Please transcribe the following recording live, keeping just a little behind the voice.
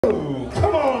Come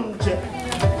on, Jack.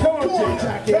 Come on,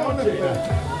 Jackie. On the blue.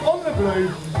 On the blue.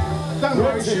 Don't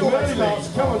worry, she'll early leads.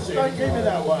 Come on, Jim. Don't keep it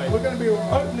that way. We're going to be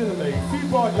opening the lead. Few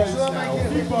bright legs now.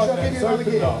 Few bright legs.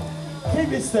 Open up.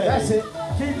 Keep it steady. That's it.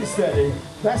 Keep it steady.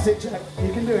 That's it, Jack.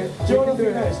 You can do it. You can do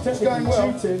it. It's going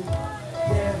well. Shooting.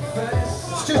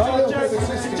 It's just a little bit of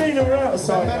assistance. Gina, we're out of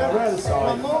sight now. We're out of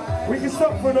sight. We can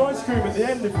stop for an ice cream at the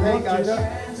end if you want,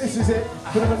 Gina. This is it.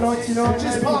 Bit of a 99.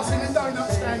 Just passing the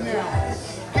donut stand now.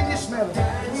 Can you smell it?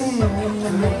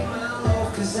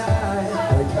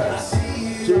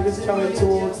 Okay. Gina's coming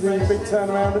towards the big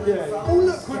turnaround at the end. Oh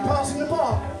look, we're passing the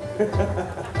bar.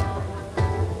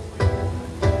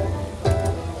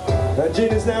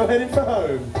 Gina's now heading for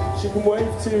home. She can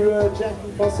wave to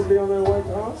Jackie possibly on her way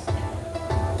past.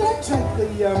 Don't take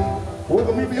the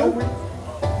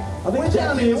I think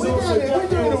Jackie is also we're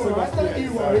doing all right, don't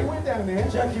you worry, we're down there.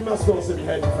 Jackie must also be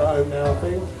heading for home now, I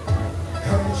think.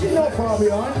 She's not far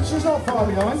behind. She's not far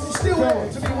behind. She's still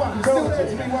there to be won. Still there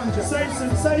to be won, Jack. Save some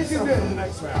for the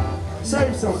next round.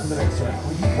 Save some for the next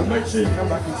round. And make sure you come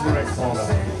back into the next corner.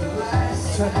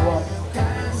 Tell you what.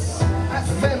 That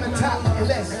Fem attack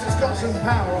left has got some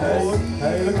power on board.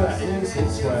 Hey, look at that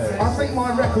instant square. I think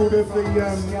my record of the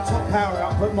top power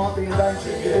output might be in danger.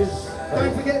 It is.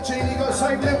 Don't forget, Gene, you've got to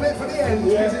save a little bit for the end.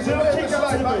 Yeah, it's a bit of a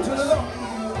slope back to the lock.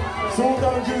 It's all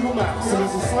done on Google Maps, so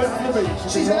there's a slope to the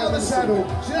beach. She's out of the saddle.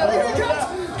 She's out of the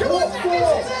saddle. Come on, Jackie,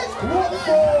 she's it! What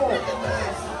for?